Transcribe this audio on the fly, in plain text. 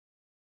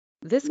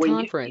This When you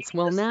conference hear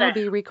will the now sound,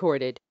 be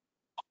recorded.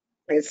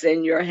 it's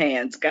in your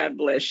hands. God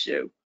bless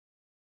you.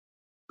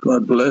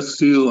 God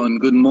bless you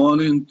and good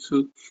morning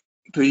to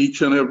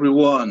each and every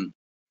one.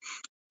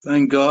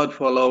 Thank God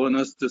for allowing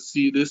us to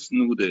see this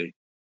new day.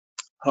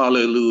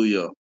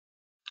 Hallelujah.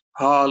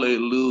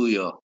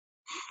 Hallelujah.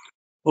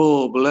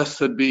 Oh,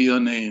 blessed be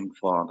your name,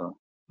 Father.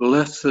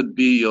 Blessed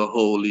be your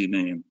holy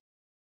name.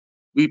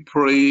 We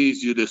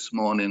praise you this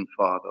morning,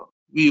 Father.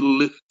 We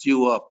lift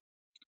you up.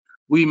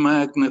 We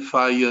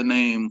magnify your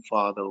name,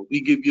 Father.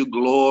 We give you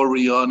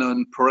glory, honor,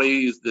 and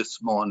praise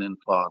this morning,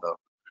 Father.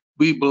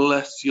 We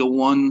bless your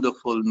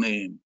wonderful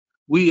name.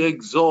 We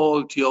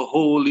exalt your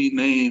holy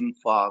name,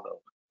 Father.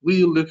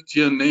 We lift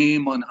your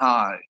name on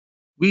high.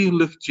 We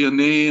lift your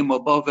name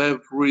above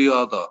every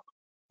other.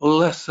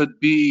 Blessed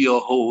be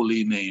your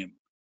holy name.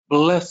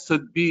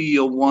 Blessed be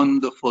your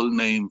wonderful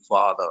name,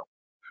 Father.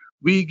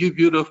 We give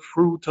you the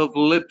fruit of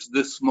lips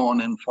this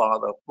morning,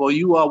 Father, for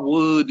you are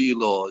worthy,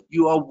 Lord.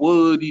 You are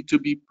worthy to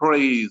be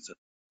praised.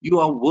 You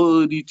are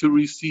worthy to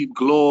receive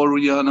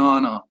glory and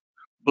honor.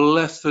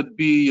 Blessed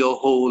be your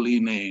holy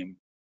name.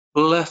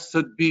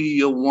 Blessed be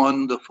your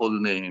wonderful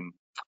name.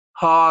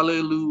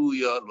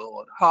 Hallelujah,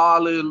 Lord.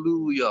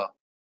 Hallelujah.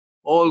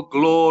 All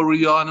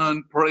glory, honor,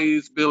 and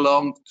praise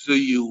belong to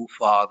you,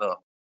 Father.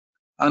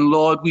 And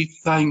Lord, we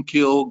thank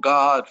you, oh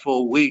God,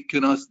 for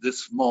waking us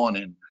this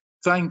morning.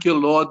 Thank you,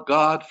 Lord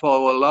God,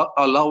 for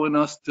allowing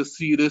us to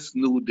see this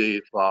new day,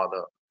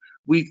 Father.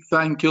 We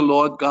thank you,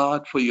 Lord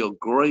God, for your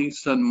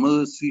grace and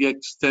mercy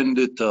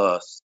extended to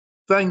us.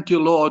 Thank you,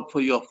 Lord,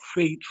 for your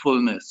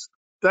faithfulness.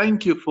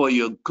 Thank you for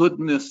your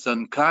goodness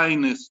and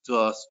kindness to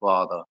us,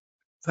 Father.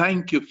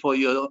 Thank you for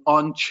your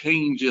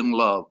unchanging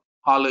love.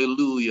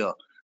 Hallelujah.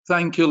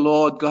 Thank you,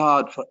 Lord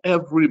God, for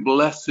every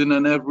blessing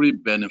and every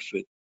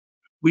benefit.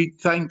 We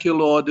thank you,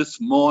 Lord, this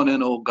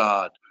morning, oh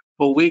God,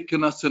 for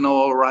waking us in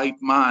our right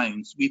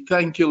minds. We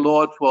thank you,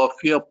 Lord, for a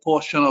fair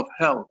portion of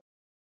health.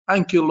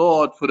 Thank you,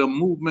 Lord, for the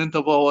movement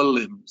of our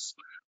limbs.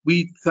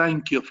 We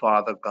thank you,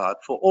 Father God,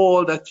 for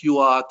all that you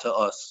are to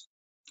us.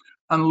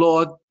 And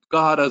Lord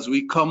God, as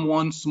we come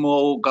once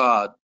more, oh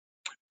God,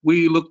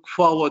 we look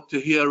forward to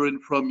hearing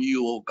from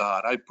you, oh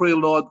God. I pray,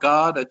 Lord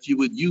God, that you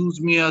would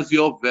use me as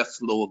your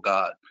vessel, oh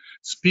God.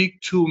 Speak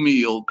to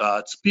me, oh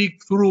God.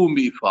 Speak through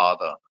me,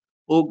 Father.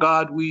 Oh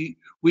God, we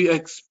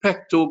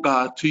expect, oh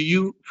God,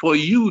 for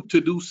you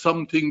to do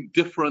something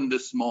different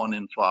this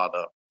morning,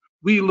 Father.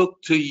 We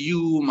look to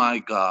you, my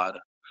God.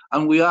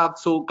 And we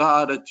ask, oh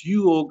God, that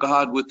you, oh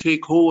God, would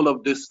take hold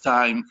of this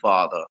time,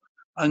 Father.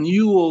 And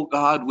you, oh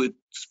God, would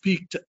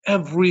speak to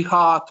every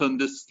heart on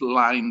this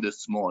line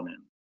this morning.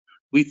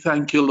 We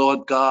thank you,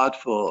 Lord God,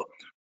 for,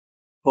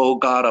 oh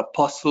God,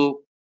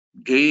 Apostle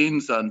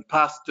Gaines and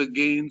Pastor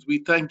Gaines. We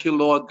thank you,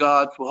 Lord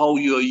God, for how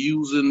you are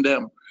using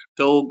them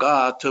to, oh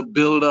God, to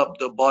build up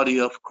the body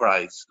of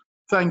Christ.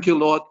 Thank you,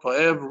 Lord, for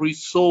every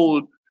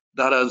soul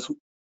that has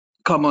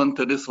come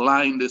onto this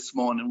line this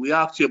morning. We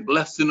ask your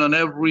blessing on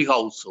every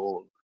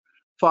household.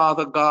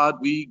 Father God,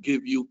 we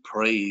give you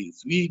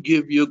praise. We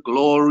give you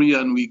glory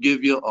and we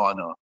give you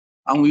honor.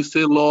 And we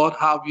say, Lord,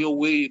 have your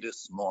way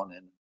this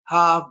morning.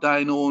 Have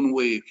thine own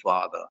way,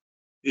 Father.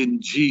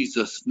 In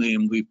Jesus'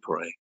 name we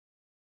pray.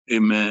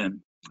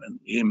 Amen and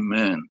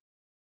amen.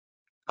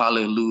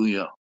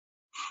 Hallelujah.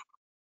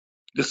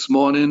 This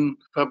morning,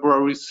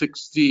 February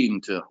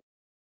 16th,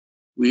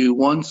 we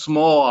once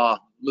more are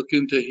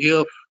looking to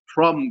hear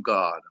from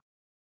God.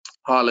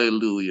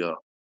 Hallelujah.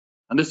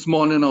 And this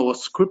morning, our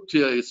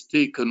scripture is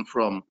taken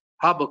from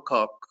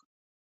Habakkuk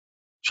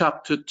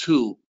chapter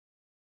 2,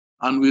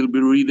 and we'll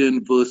be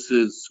reading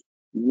verses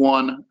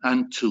 1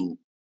 and 2.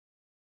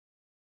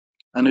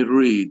 And it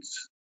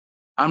reads,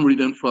 I'm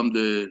reading from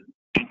the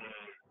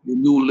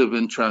New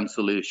Living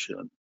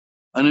Translation,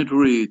 and it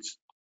reads,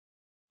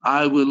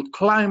 I will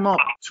climb up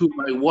to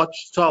my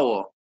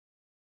watchtower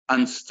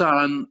and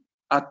stand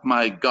at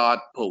my guard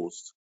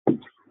post.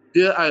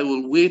 There I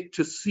will wait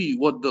to see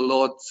what the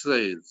Lord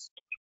says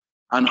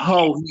and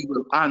how he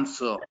will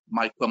answer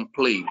my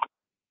complaint.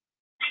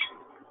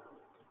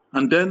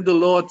 And then the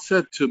Lord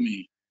said to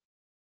me,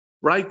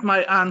 write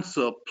my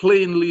answer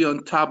plainly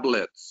on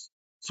tablets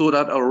so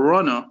that a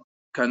runner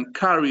can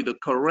carry the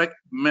correct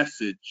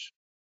message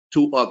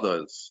to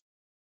others.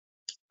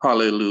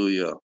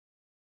 Hallelujah.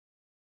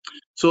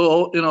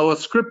 So in our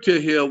scripture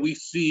here, we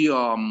see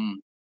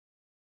Habakkuk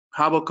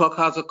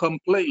has a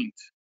complaint.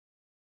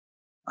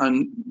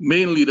 And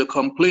mainly the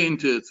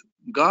complaint is,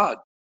 God,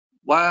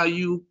 why are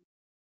you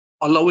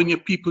allowing your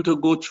people to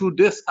go through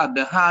this at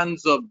the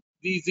hands of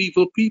these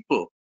evil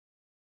people?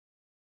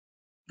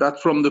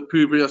 That's from the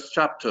previous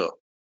chapter.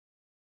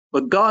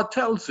 But God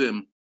tells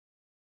him,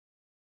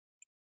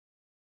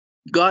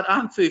 God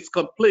answers his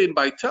complaint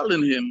by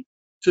telling him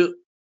to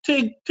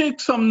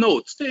take some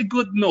notes, take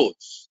good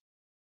notes.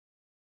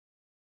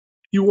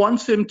 He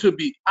wants him to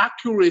be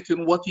accurate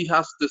in what he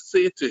has to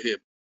say to him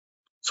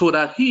so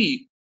that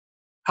he,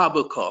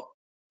 Habakkuk,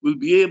 will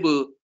be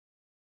able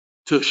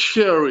to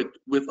share it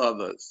with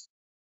others.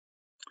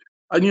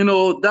 And you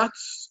know,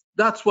 that's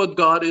what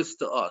God is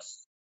to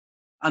us.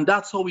 And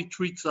that's how he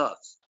treats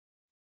us.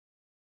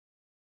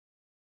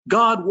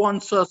 God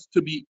wants us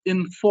to be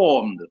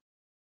informed.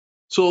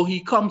 So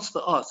he comes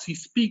to us, he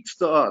speaks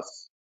to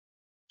us.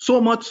 So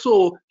much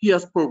so, he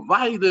has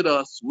provided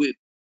us with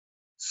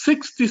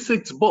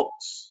 66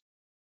 books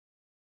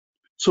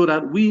so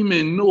that we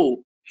may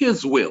know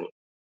his will.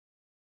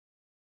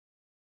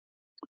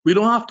 We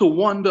don't have to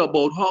wonder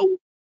about how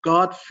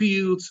God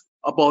feels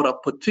about a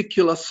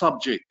particular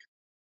subject.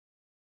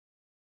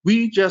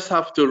 We just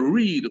have to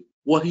read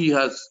what he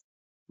has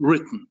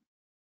written.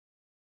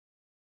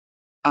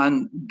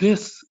 And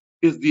this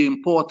is the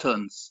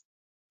importance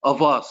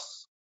of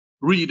us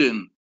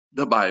reading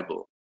the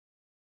Bible.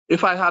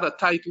 If I had a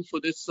title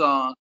for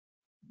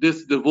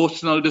this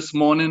devotional this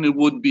morning, it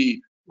would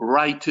be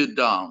Write It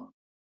Down.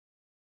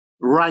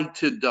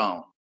 Write it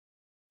down.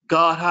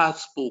 God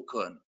has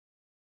spoken.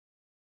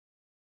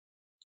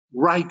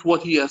 Write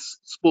what he has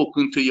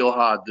spoken to your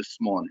heart this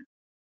morning.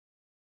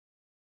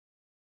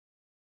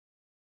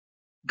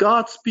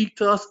 God speaks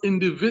to us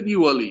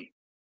individually.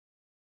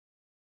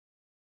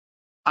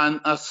 And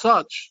as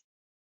such,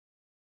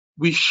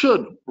 we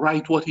should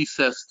write what he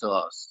says to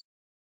us.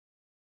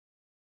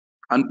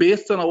 And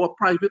based on our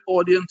private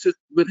audiences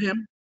with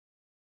him,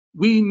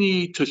 we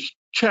need to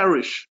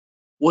cherish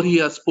what he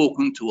has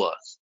spoken to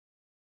us.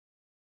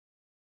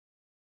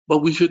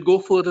 But we should go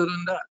further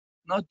than that.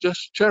 Not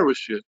just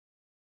cherish it,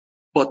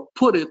 but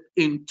put it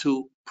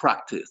into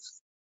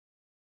practice.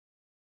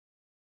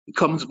 It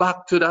comes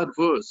back to that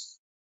verse.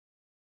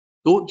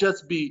 Don't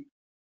just be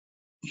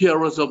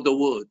hearers of the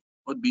word,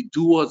 but be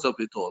doers of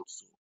it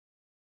also.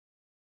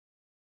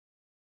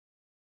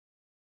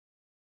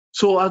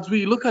 So as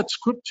we look at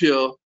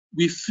scripture,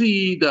 we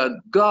see that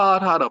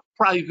God had a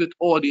private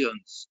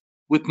audience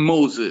with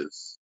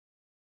Moses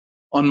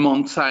on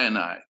Mount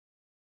Sinai.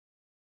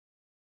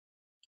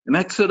 In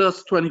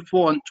Exodus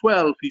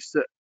 24:12, he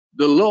said,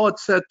 the Lord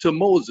said to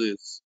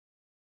Moses,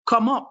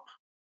 come up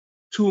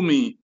to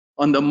me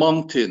on the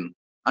mountain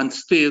and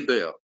stay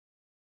there.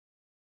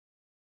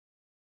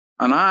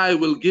 And I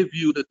will give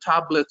you the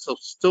tablets of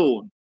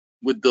stone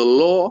with the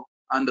law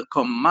and the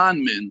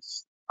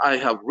commandments I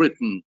have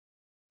written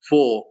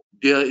for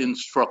their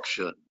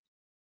instruction.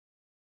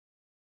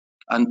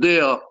 And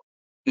their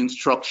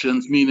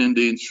instructions, meaning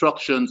the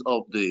instructions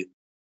of the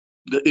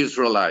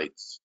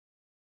Israelites.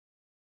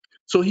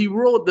 So he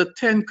wrote the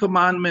 10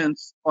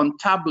 commandments on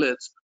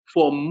tablets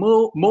for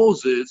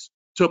Moses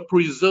to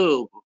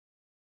preserve.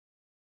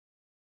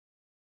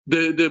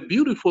 The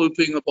beautiful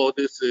thing about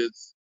this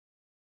is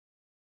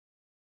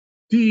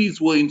these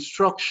were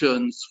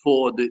instructions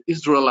for the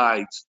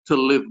Israelites to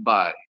live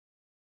by.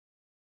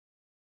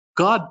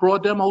 God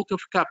brought them out of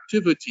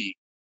captivity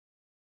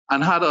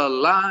and had a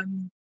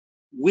land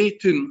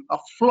waiting, a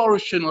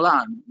flourishing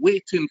land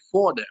waiting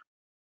for them.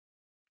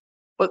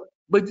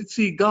 But you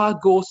see, God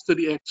goes to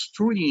the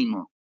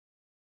extreme.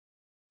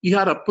 He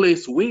had a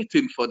place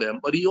waiting for them,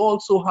 but he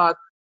also had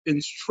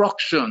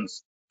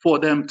instructions for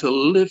them to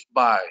live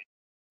by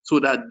so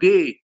that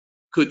they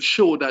could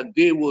show that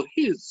they were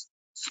his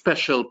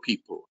special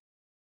people.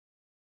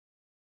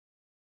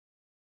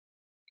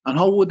 And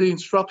how were the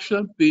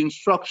instructions? The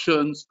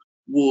instructions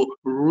were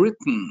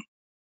written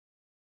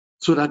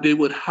so that they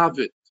would have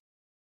it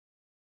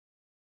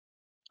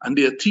and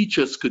their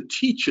teachers could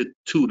teach it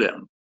to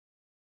them.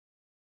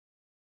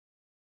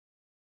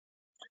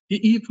 He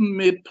even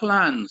made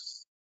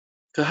plans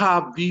to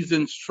have these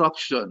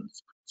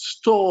instructions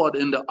stored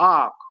in the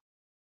ark,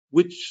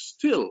 which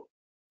still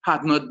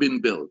had not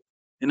been built.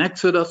 In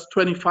Exodus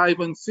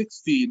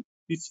 25:16,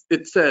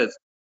 it says,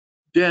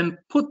 then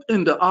put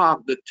in the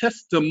ark the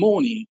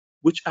testimony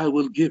which I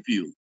will give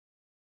you.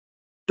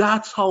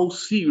 That's how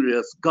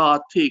serious God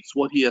takes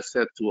what he has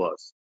said to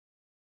us.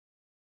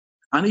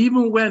 And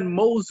even when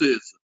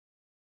Moses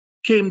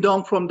came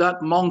down from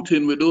that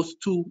mountain with those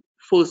two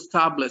first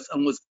tablets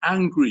and was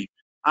angry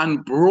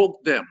and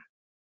broke them,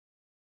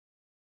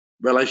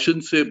 well, I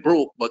shouldn't say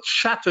broke, but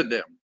shattered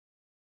them,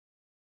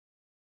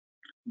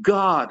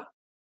 God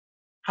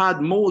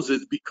had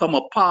Moses become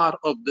a part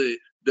of the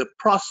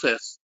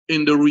process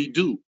in the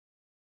redo.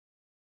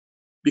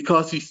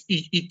 Because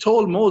he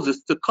told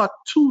Moses to cut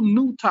 2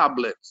 new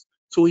tablets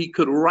so he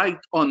could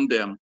write on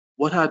them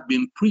what had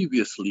been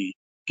previously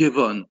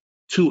given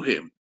to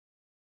him.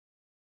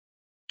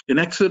 In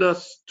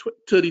Exodus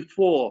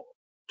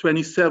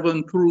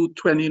 34:27 through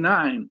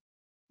 29,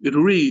 it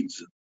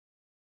reads,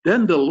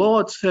 then the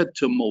Lord said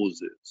to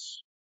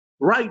Moses,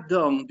 write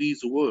down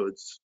these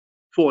words,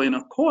 for in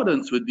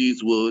accordance with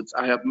these words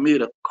I have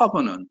made a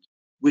covenant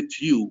with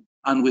you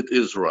and with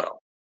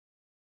Israel.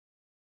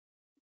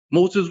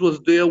 Moses was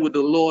there with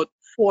the Lord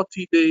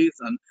 40 days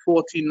and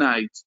 40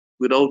 nights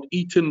without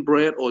eating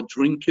bread or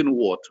drinking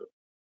water.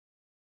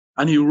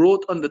 And he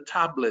wrote on the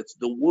tablets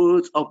the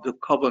words of the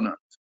covenant,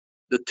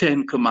 the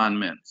 10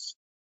 commandments.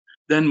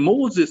 Then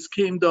Moses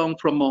came down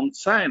from Mount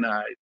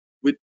Sinai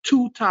with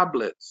 2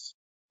 tablets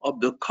of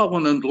the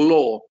covenant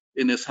law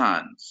in his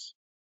hands.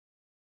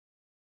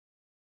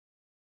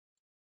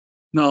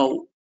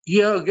 Now,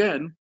 here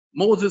again,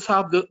 Moses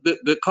had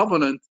the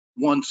covenant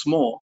once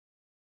more,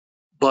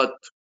 but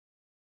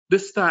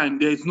this time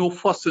there is no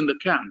fuss in the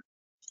camp.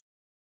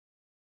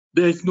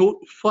 There is no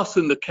fuss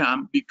in the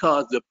camp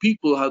because the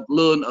people had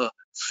learned a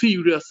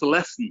serious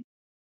lesson,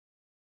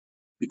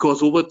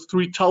 because over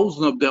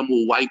 3,000 of them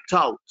were wiped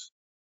out,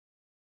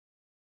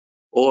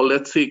 or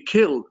let's say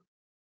killed,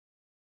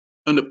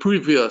 in the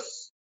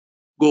previous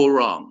go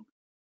round.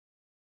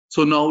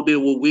 So now they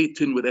were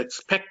waiting with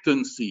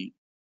expectancy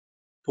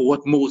for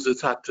what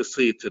Moses had to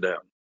say to them.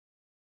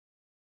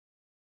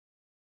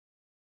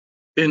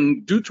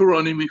 In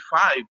Deuteronomy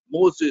 5,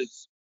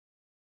 Moses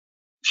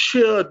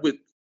shared with,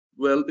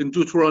 well, in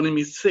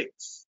Deuteronomy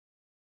 6,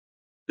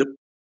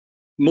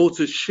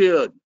 Moses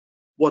shared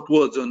what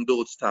was on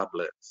those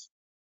tablets.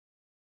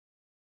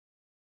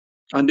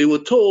 And they were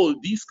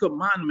told, these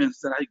commandments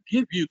that I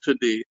give you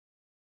today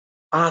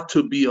are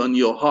to be on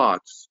your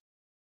hearts.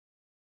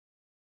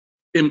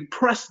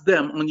 Impress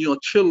them on your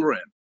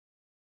children.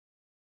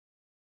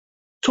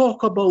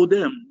 Talk about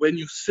them when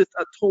you sit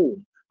at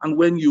home and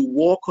when you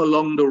walk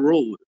along the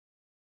road,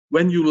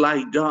 when you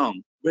lie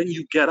down, when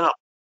you get up.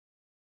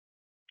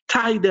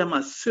 Tie them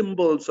as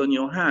symbols on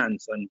your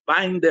hands and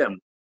bind them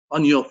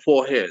on your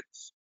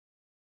foreheads.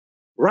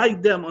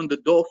 Write them on the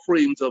door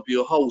frames of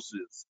your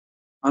houses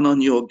and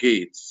on your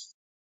gates.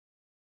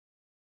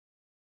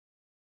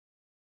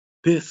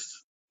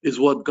 This is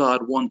what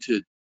God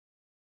wanted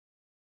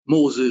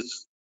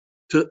Moses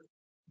to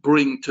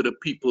bring to the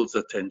people's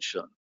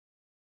attention.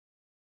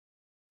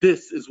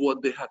 This is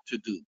what they had to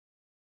do.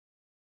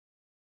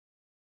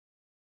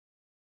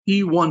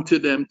 He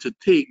wanted them to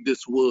take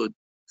this word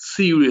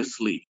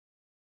seriously.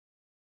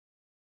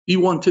 He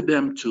wanted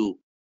them to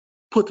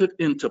put it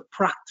into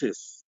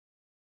practice.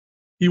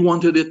 He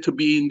wanted it to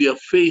be in their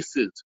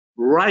faces.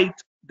 Write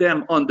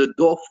them on the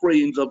door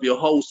frames of your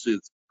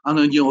houses and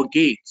on your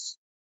gates.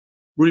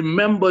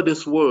 Remember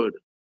this word.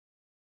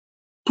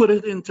 Put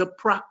it into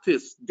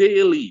practice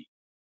daily.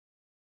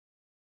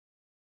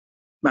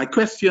 My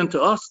question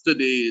to us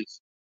today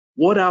is,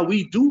 what are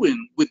we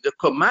doing with the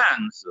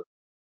commands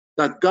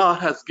that God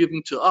has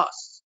given to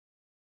us?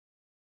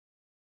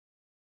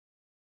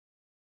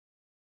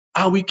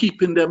 Are we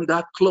keeping them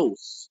that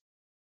close?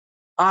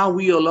 Are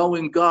we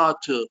allowing God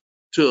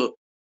to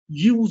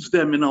use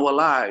them in our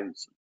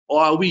lives?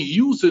 Or are we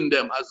using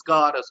them as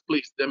God has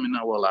placed them in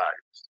our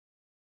lives?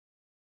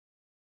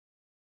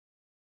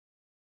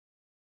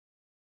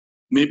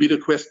 Maybe the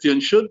question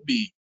should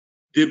be,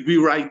 did we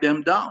write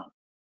them down?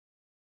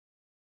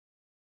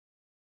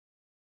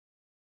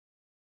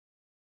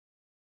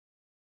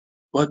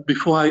 But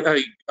before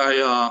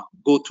I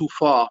go too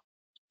far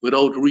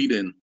without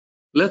reading,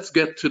 let's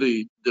get to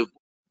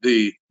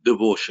the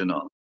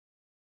devotional.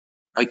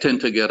 I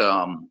tend to get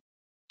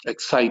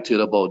excited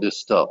about this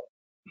stuff.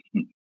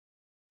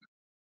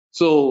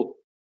 So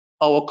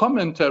our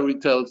commentary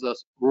tells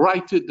us,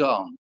 write it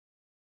down.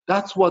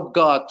 That's what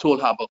God told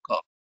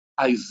Habakkuk,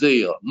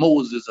 Isaiah,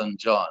 Moses, and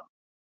John,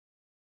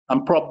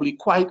 and probably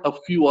quite a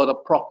few other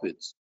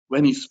prophets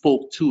when he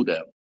spoke to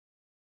them.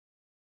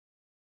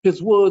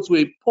 His words were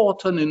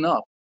important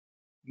enough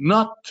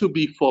not to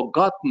be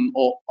forgotten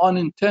or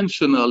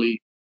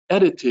unintentionally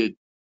edited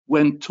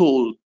when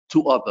told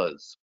to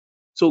others.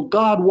 So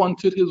God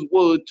wanted his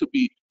word to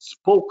be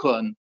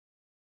spoken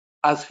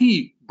as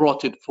he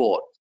brought it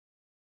forth.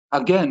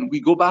 Again, we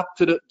go back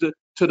to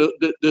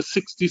the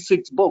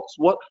 66 books.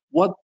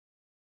 What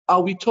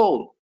are we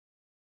told?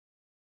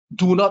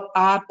 Do not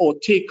add or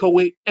take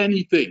away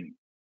anything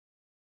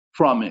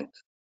from it.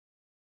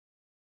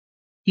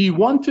 He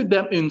wanted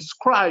them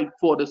inscribed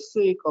for the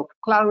sake of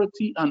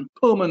clarity and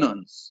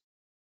permanence.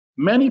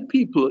 Many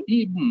people,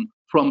 even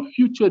from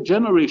future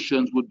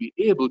generations, would be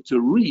able to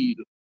read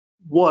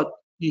what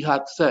he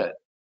had said.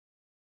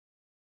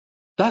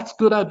 That's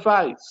good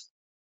advice.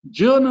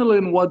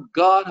 Journaling what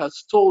God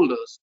has told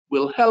us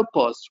will help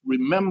us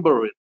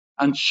remember it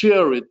and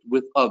share it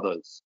with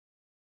others.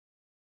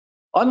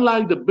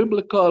 Unlike the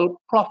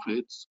biblical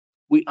prophets,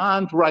 we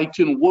aren't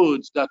writing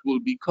words that will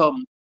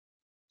become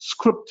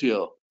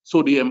scripture,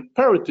 so the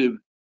imperative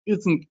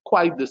isn't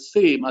quite the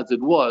same as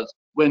it was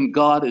when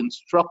God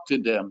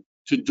instructed them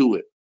to do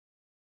it.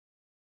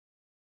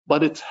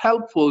 But it's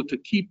helpful to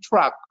keep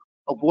track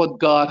of what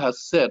God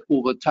has said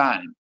over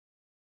time.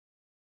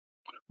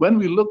 When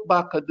we look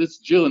back at this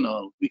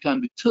journal, we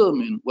can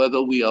determine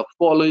whether we are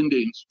following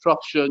the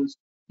instructions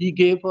he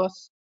gave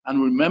us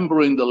and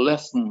remembering the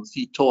lessons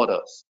he taught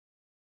us.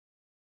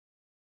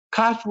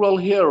 Casual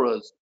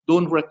hearers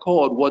don't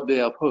record what they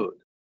have heard,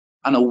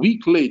 and a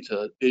week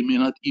later, they may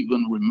not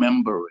even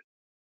remember it.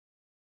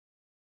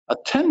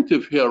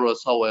 Attentive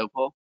hearers,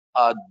 however,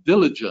 are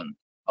diligent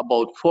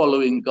about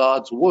following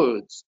God's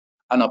words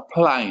and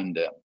applying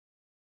them.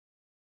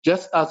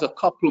 Just as a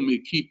couple may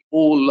keep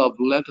old love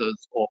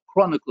letters or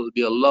chronicle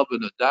their love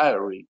in a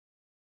diary,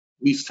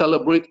 we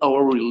celebrate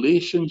our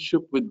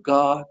relationship with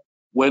God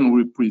when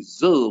we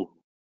preserve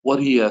what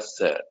he has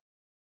said.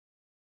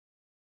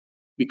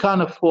 We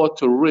can't afford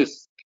to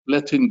risk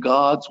letting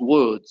God's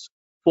words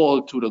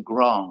fall to the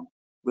ground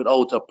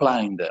without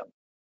applying them.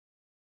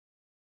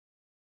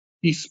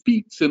 He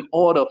speaks in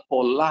order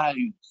for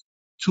lives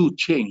to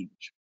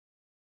change.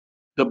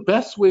 The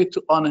best way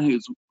to honor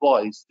his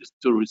voice is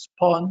to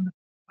respond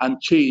and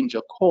change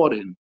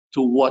according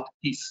to what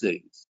he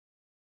says.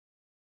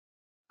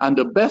 And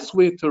the best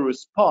way to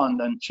respond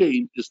and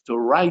change is to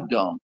write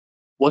down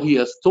what he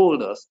has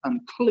told us and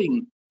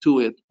cling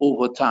to it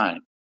over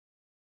time.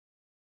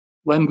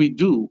 When we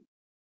do,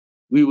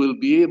 we will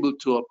be able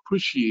to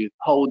appreciate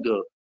how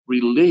the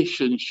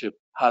relationship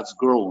has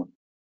grown,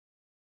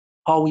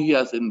 how he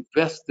has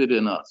invested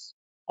in us,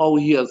 how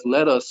he has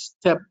led us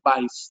step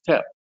by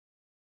step,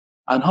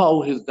 and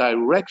how his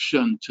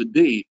direction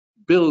today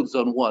builds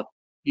on what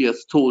he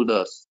has told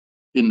us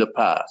in the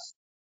past.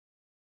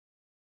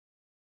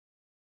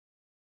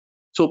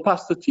 So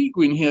Pastor T.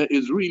 Green here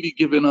is really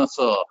giving us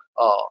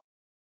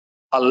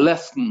a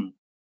lesson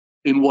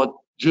in what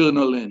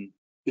journaling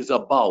is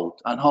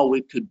about and how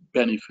it could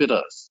benefit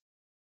us.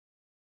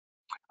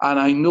 And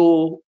I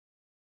know,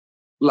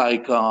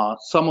 like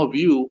some of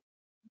you,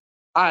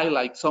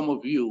 like some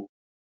of you,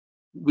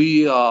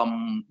 we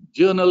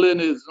journaling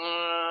is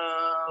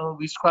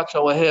we scratch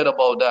our head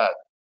about that.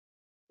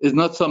 It's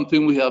not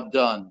something we have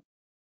done,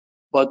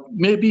 but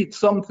maybe it's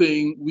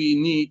something we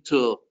need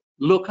to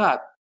look at.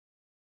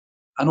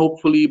 And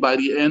hopefully, by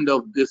the end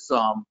of this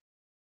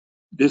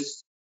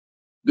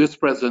this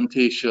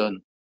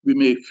presentation, we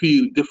may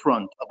feel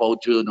different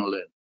about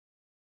journaling.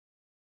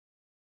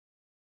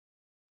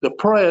 The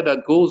prayer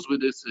that goes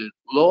with this is,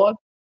 Lord,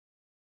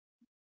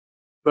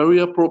 very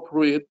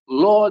appropriate,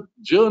 Lord,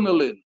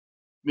 journaling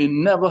may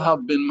never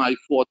have been my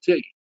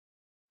forte,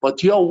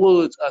 but your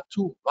words are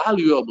too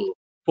valuable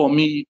for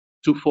me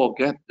to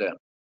forget them.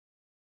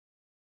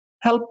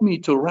 Help me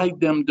to write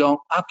them down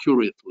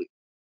accurately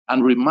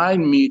and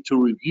remind me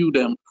to review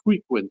them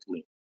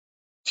frequently.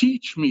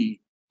 Teach me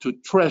to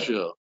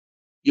treasure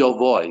your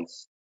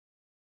voice.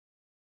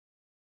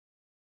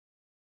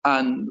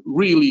 And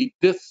really,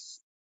 this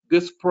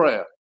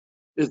prayer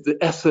is the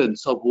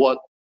essence of what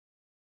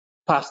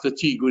Pastor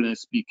T. Green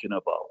is speaking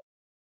about.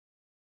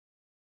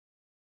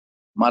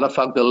 Matter of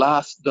fact, the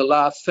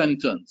last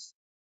sentence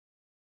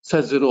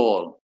says it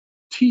all.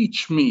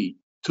 Teach me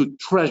to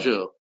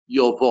treasure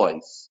your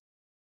voice.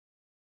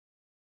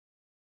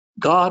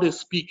 God is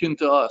speaking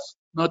to us,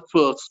 not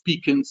for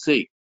speaking's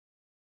sake.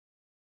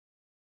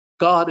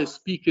 God is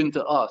speaking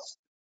to us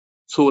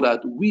so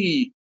that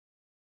we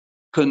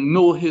can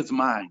know his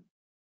mind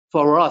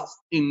for us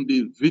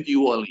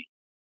individually.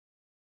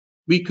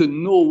 We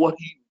can know what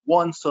he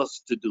wants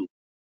us to do,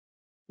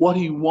 what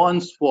he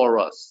wants for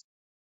us.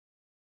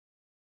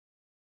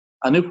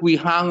 And if we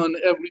hang on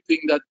everything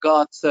that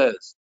God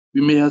says,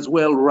 we may as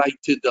well write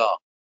it down,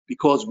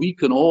 because we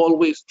can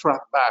always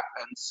track back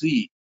and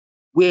see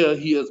where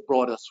he has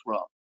brought us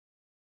from.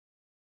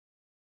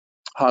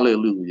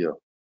 Hallelujah.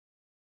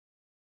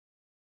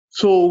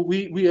 So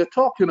we are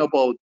talking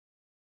about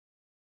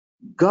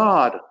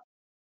God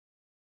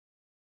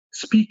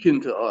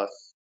speaking to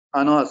us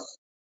and us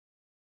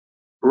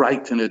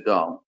writing it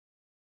down.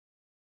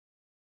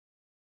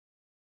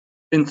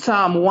 In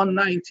Psalm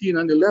 119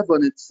 and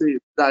 11, it says,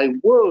 thy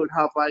word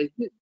have I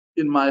hid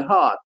in my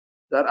heart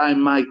that I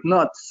might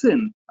not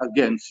sin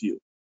against you.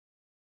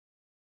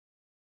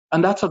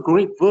 And that's a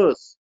great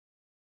verse.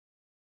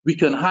 We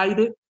can hide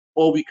it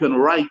or we can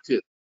write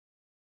it.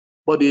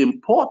 But the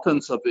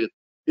importance of it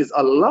is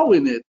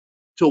allowing it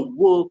to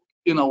work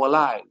in our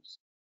lives.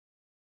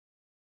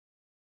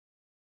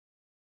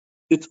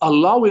 It's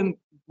allowing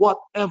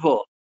whatever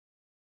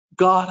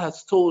God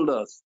has told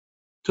us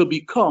to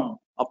become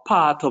a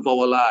part of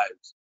our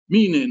lives,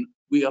 meaning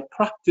we are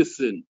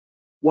practicing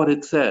what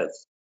it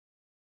says.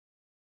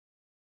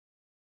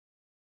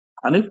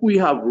 And if we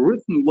have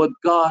written what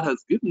God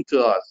has given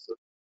to us,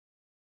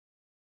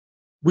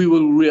 we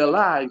will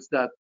realize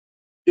that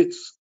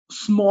it's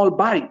small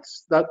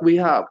bites that we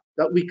have,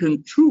 that we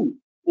can chew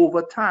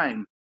over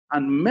time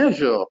and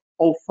measure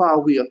how far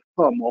we have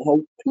come or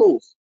how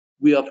close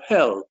we have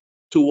held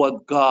to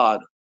what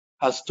God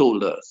has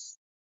told us.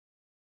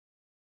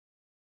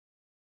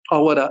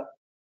 Our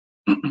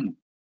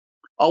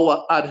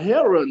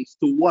adherence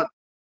to what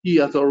he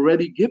has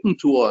already given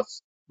to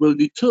us will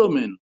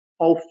determine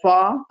how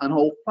far and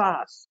how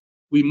fast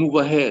we move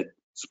ahead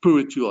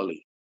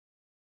spiritually.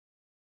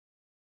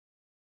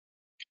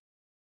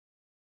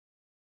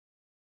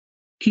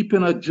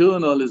 Keeping a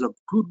journal is a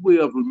good way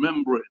of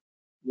remembering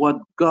what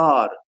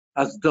God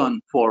has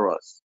done for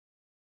us.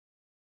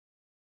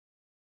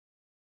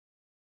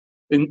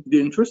 And the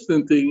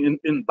interesting thing,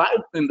 in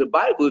the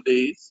Bible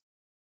days,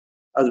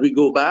 as we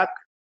go back,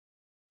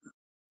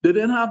 they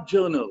didn't have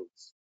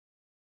journals.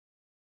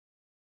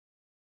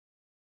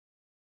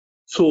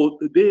 So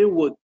they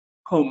would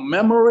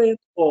commemorate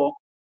or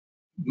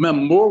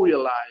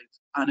memorialize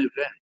an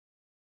event.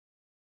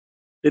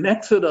 In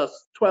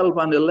Exodus 12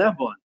 and 11,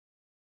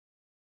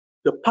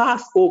 the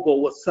Passover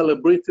was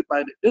celebrated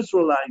by the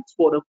Israelites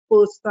for the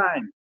first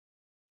time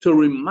to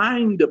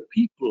remind the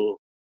people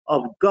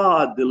of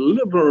God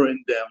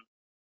delivering them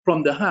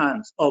from the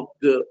hands of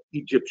the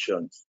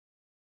Egyptians.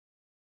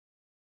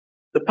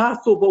 The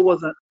Passover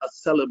was a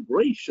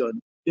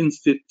celebration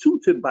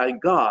instituted by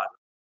God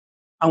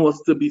and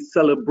was to be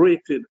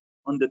celebrated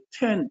on the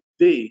 10th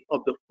day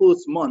of the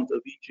first month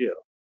of each year.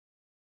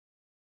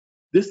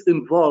 This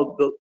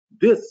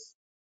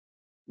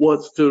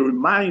was to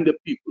remind the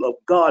people of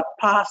God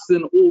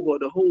passing over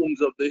the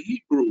homes of the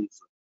Hebrews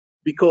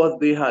because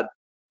they had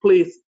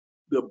placed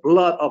the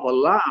blood of a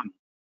lamb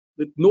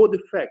with no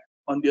defect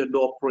on their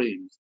door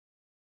frames.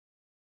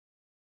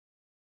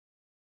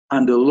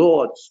 And the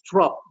Lord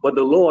struck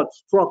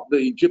the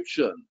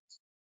Egyptians.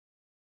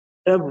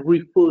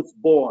 Every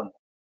firstborn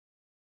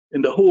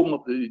in the home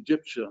of the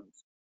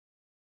Egyptians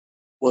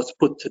was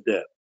put to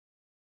death.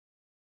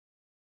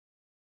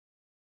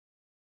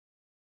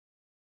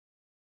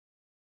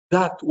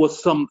 That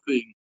was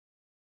something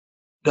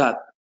that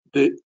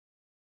the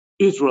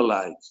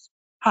Israelites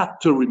had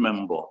to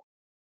remember.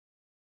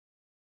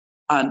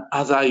 And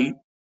as I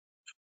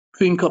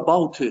think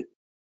about it,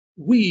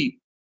 we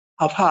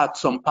have had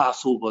some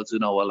Passovers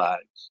in our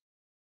lives.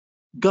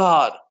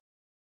 God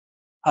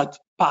had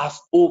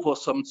passed over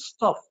some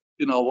stuff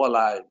in our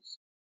lives,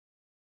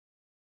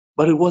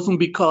 but it wasn't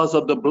because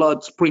of the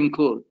blood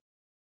sprinkled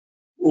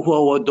over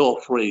our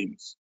door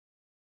frames.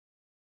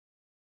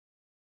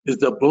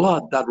 It's the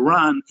blood that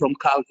ran from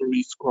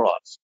Calvary's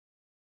cross.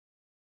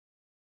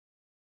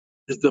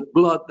 It's the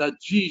blood that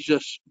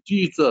Jesus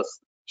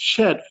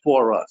shed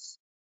for us.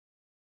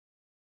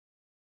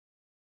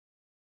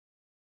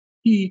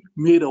 He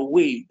made a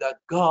way that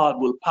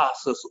God will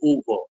pass us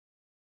over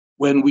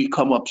when we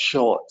come up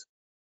short.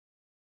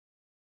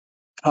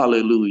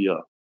 Hallelujah.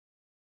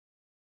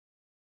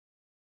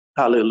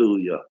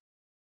 Hallelujah.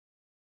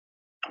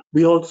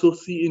 We also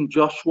see in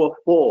Joshua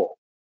 4,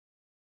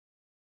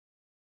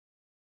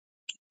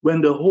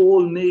 when the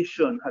whole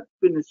nation had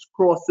finished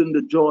crossing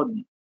the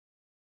Jordan,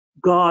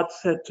 God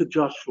said to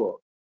Joshua,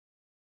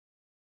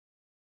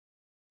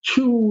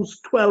 choose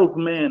 12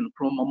 men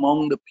from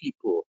among the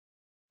people,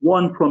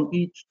 one from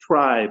each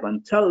tribe,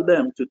 and tell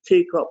them to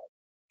take up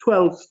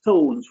 12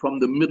 stones from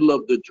the middle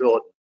of the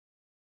Jordan,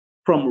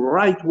 from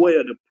right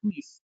where the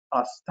priests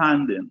are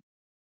standing,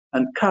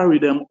 and carry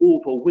them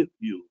over with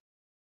you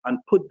and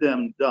put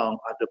them down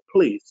at the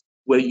place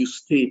where you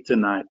stay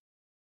tonight.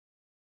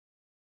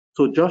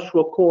 So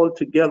Joshua called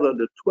together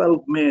the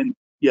 12 men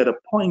he had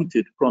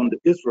appointed from the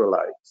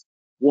Israelites,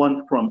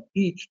 one from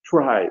each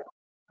tribe,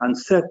 and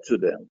said to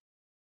them,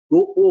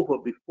 go over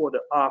before the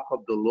ark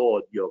of the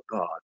Lord your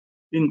God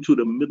into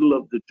the middle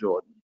of the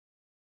Jordan.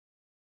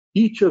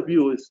 Each of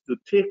you is to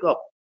take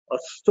up a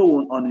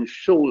stone on his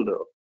shoulder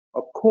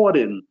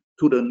according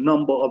to the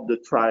number of the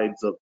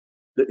tribes of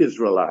the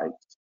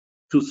Israelites,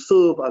 to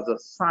serve as a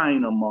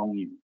sign among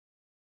you.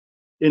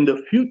 In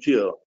the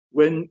future,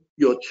 when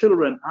your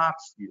children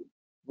ask you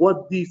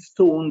what these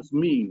stones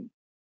mean,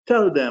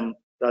 tell them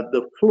that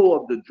the flow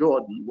of the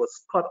Jordan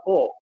was cut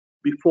off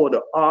before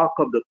the ark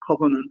of the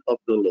covenant of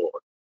the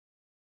Lord.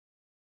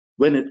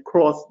 When it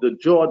crossed the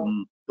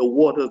Jordan, the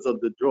waters of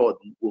the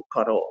Jordan were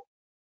cut off.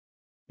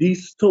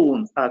 These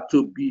stones are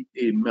to be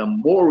a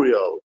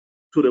memorial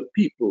to the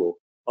people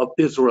of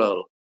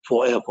Israel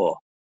forever.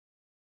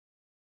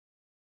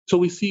 So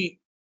we see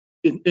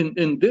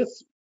in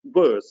this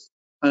verse,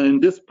 and in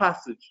this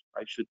passage,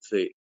 I should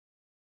say,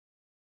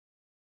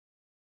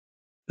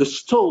 the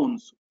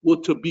stones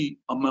were to be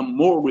a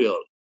memorial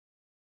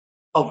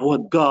of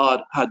what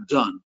God had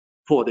done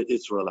for the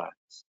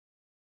Israelites.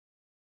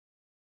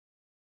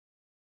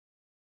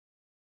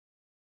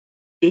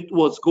 It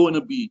was going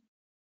to be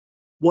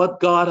what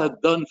God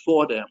had done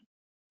for them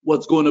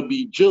was going to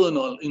be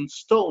journaled in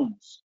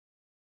stones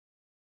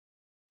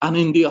and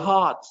in their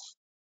hearts.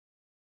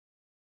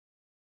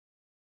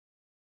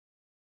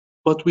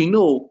 But we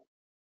know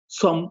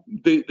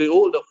the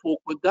older folk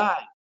would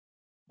die.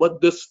 But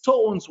the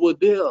stones were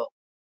there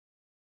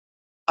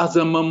as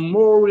a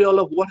memorial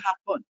of what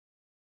happened.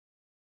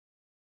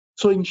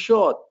 So in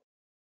short,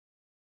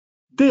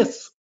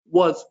 this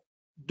was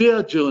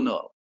their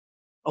journal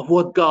of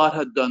what God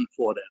had done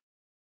for them.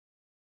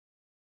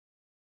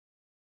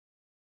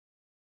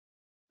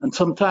 And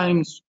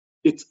sometimes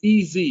it's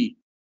easy,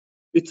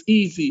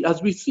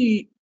 as we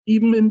see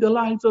even in the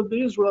lives of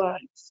the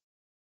Israelites,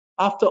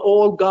 after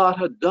all God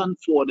had done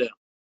for them.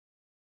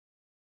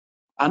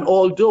 And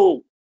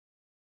although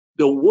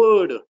the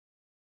word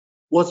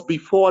was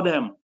before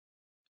them,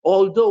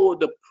 although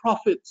the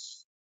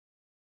prophets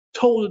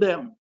told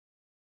them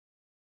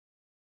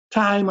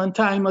time and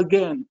time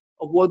again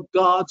of what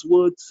God's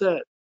word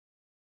said,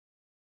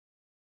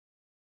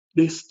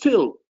 they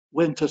still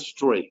went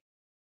astray.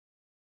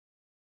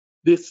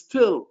 They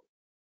still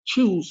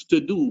choose to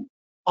do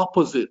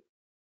opposite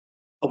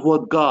of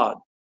what God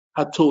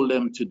had told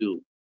them to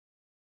do.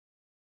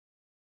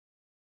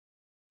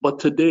 But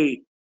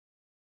today,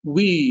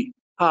 we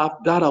have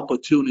that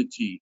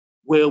opportunity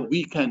where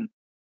we can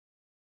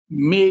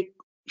make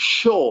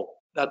sure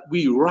that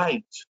we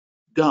write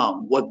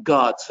down what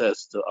God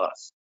says to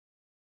us.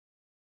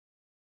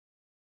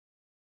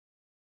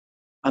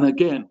 And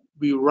again,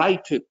 we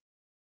write it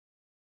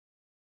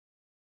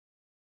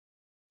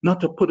not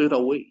to put it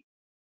away,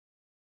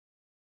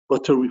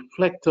 but to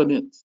reflect on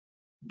it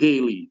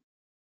daily,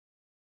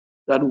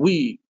 that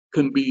we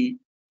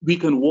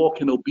can walk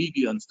in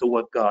obedience to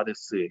what God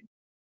is saying.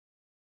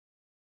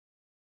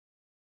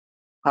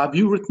 Have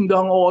you written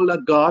down all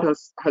that God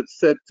has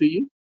said to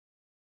you?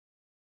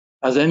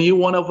 As any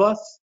one of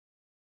us?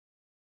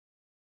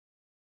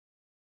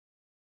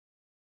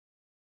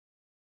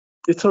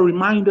 It's a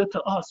reminder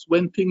to us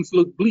when things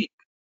look bleak.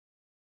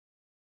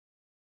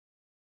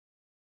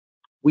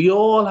 We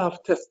all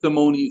have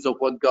testimonies of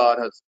what God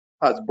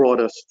has brought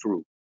us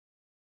through.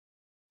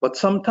 But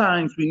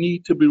sometimes we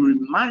need to be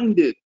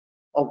reminded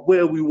of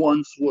where we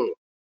once were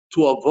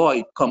to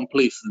avoid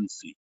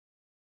complacency.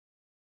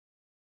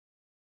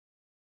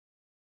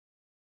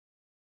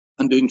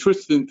 And the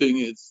interesting thing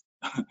is,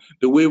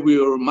 the way we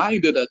are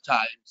reminded at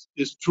times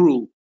is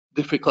through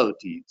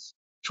difficulties,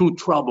 through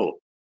trouble.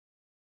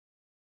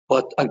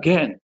 But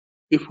again,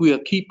 if we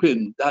are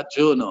keeping that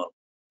journal,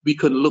 we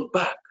can look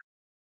back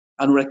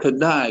and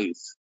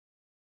recognize,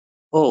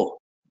 oh,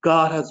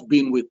 God has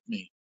been with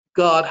me.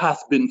 God has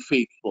been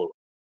faithful.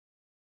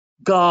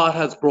 God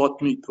has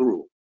brought me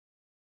through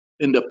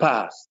in the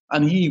past,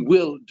 and He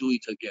will do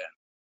it again.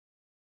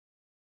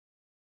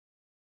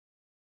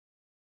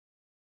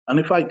 And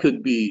if I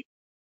can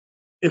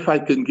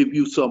give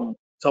you some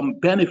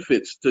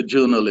benefits to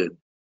journaling,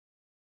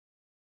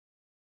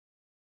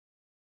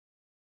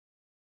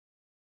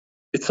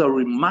 it's a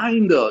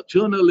reminder.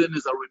 Journaling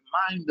is a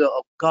reminder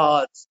of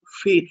God's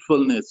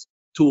faithfulness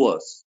to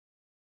us.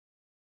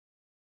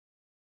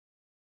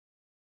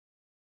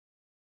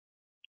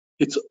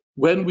 It's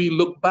when we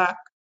look back,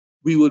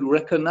 we would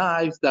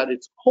recognize that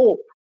it's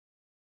hope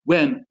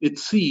when it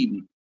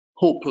seemed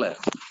hopeless.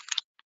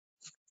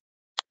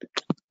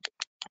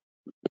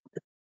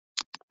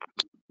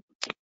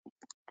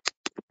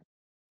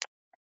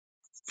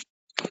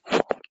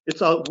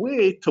 It's a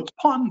way to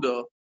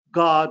ponder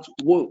God's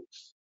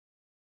works.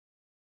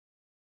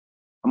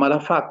 As a matter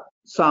of fact,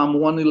 Psalm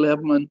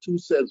 111:2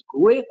 says,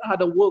 "Great are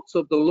the works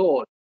of the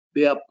Lord.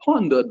 They are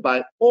pondered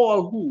by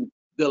all who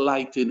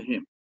delight in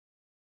Him."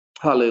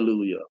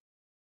 Hallelujah.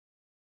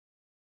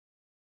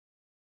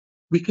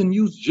 We can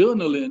use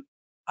journaling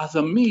as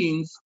a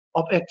means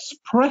of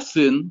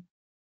expressing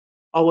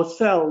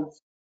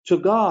ourselves to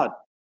God.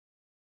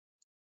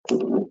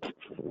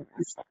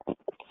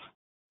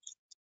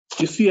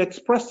 You see,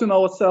 expressing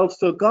ourselves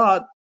to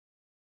God,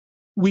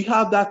 we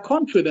have that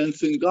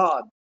confidence in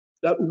God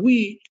that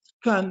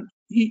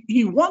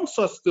He wants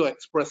us to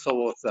express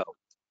ourselves.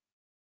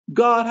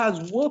 God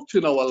has worked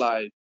in our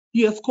life.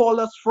 He has called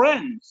us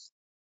friends.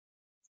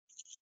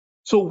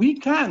 So we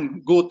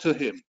can go to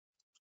Him.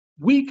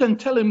 We can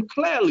tell Him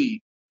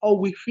clearly how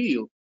we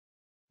feel.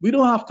 We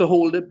don't have to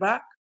hold it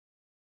back.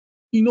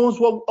 He knows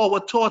what our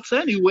thoughts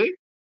anyway.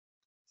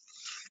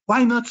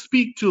 Why not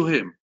speak to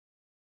Him?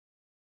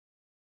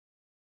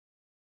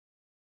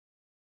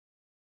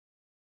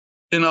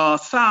 In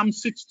Psalm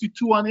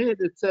 62:8,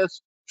 it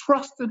says,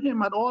 "Trust in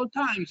Him at all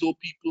times, O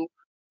people.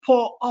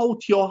 Pour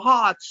out your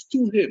hearts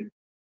to Him.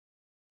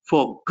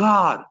 For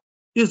God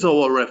is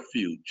our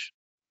refuge."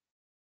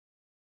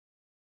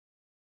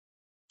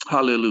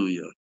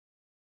 Hallelujah.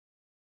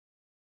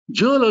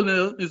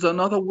 Journaling is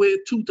another way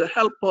too to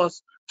help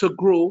us to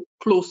grow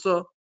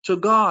closer to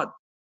God.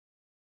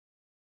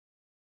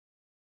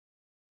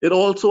 It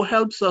also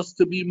helps us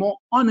to be more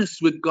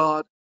honest with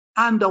God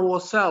and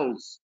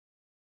ourselves.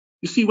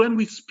 You see, when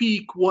we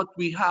speak what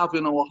we have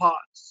in our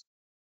hearts,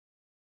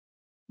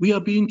 we are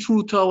being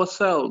true to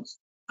ourselves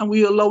and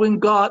we are allowing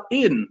God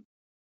in.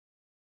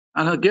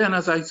 And again,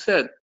 as I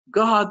said,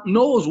 God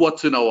knows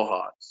what's in our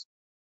hearts.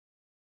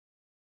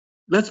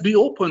 Let's be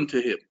open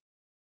to Him.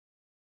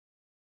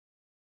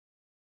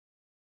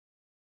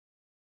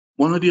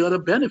 One of the other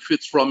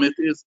benefits from it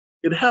is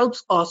it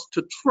helps us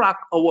to track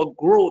our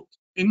growth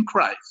in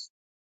Christ.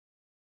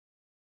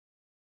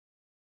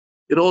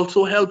 It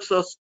also helps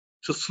us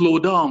to slow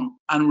down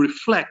and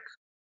reflect.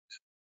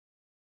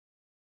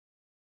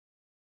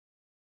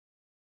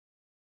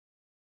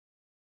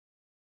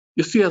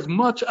 You see, as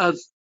much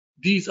as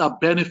these are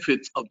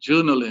benefits of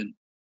journaling,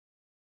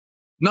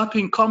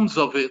 nothing comes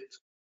of it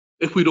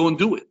if we don't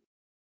do it.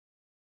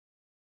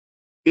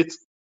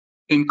 It's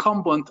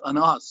incumbent on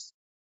us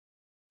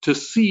to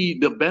see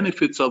the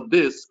benefits of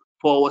this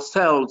for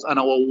ourselves and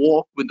our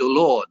walk with the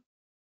Lord,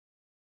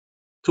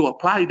 to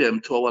apply them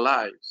to our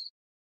lives.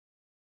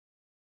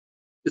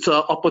 It's an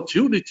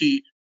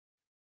opportunity.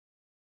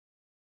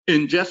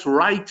 In just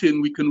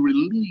writing, we can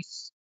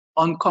release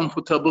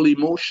uncomfortable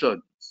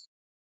emotions.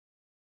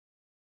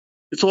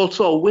 It's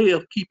also a way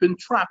of keeping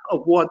track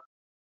of what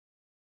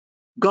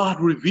God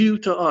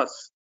revealed to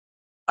us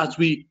as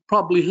we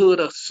probably heard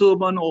a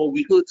sermon or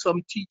we heard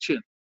some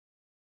teaching.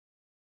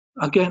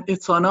 Again,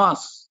 it's on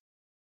us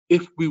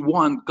if we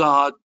want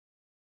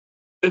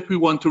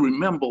to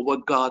remember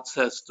what God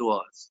says to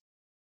us.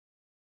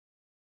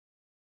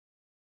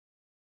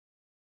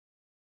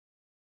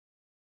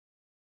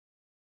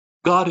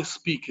 God is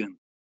speaking.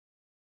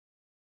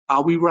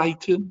 Are we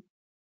writing?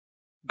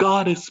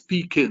 God is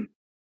speaking.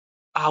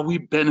 Are we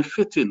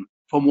benefiting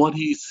from what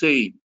He is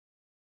saying?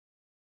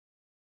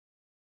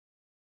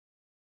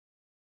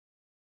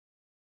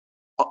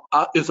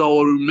 Is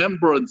our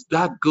remembrance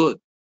that good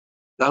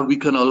that we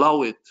can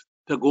allow it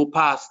to go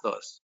past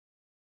us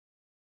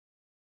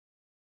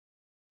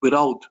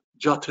without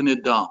jotting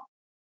it down?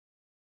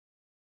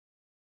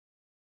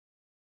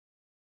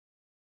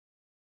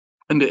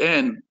 In the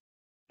end,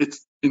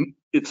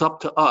 it's up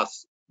to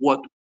us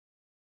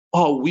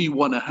how we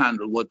want to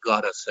handle what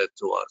God has said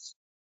to us.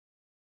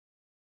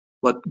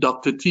 But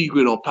Dr.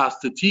 Tigrin or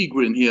Pastor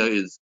Tigrin here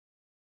is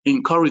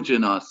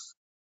encouraging us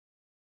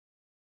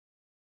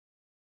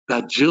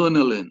that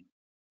journaling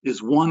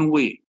is one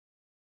way,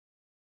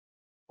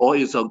 or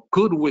is a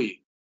good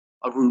way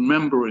of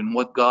remembering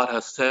what God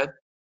has said,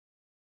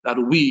 that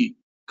we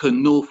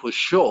can know for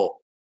sure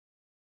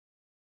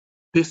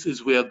this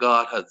is where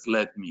God has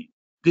led me.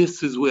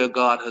 This is what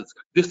God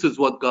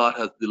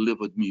has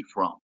delivered me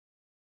from.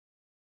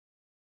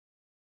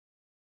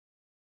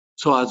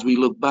 So as we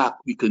look back,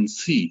 we can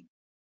see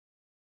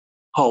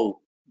how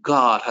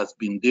God has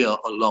been there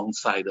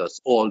alongside us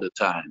all the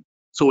time.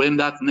 So when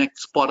that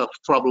next spot of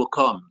trouble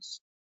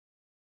comes,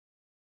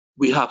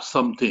 we have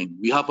something,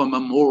 we have a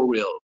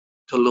memorial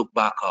to look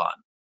back on,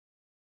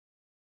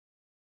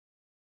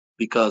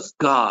 because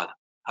God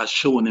has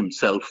shown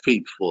himself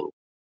faithful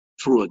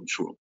through and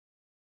through.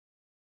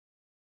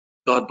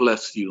 God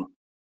bless you.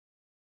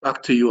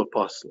 Back to you,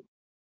 Apostle.